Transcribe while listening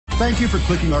Thank you for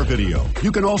clicking our video.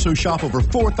 You can also shop over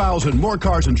 4,000 more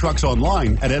cars and trucks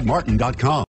online at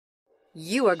edmartin.com.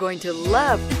 You are going to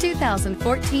love the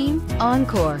 2014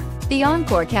 Encore. The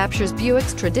Encore captures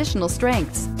Buick's traditional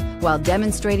strengths while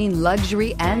demonstrating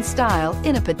luxury and style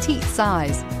in a petite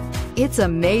size. It's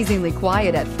amazingly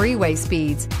quiet at freeway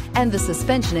speeds, and the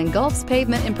suspension engulfs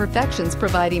pavement imperfections,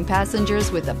 providing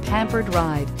passengers with a pampered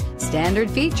ride.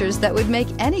 Standard features that would make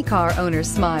any car owner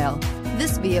smile.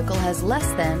 This vehicle has less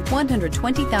than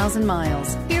 120,000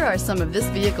 miles. Here are some of this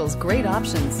vehicle's great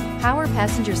options: power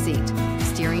passenger seat,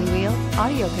 steering wheel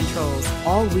audio controls,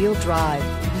 all-wheel drive,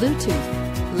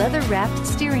 Bluetooth, leather-wrapped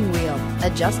steering wheel,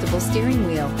 adjustable steering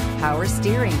wheel, power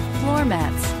steering, floor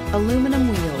mats, aluminum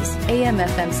wheels,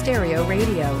 AM/FM stereo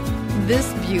radio.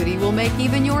 This beauty will make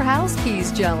even your house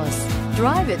keys jealous.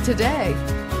 Drive it today.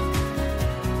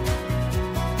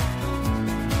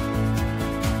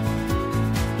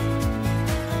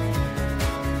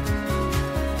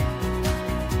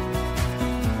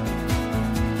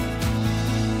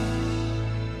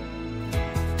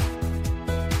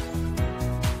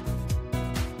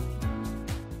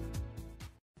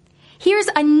 Here's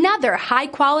another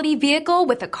high-quality vehicle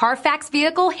with a Carfax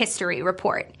Vehicle History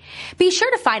Report. Be sure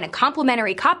to find a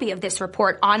complimentary copy of this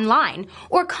report online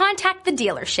or contact the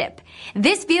dealership.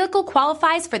 This vehicle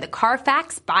qualifies for the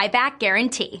Carfax Buyback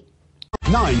Guarantee.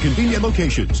 9 convenient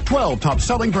locations, 12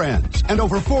 top-selling brands, and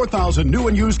over 4,000 new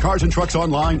and used cars and trucks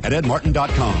online at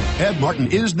edmartin.com. Ed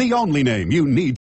Martin is the only name you need.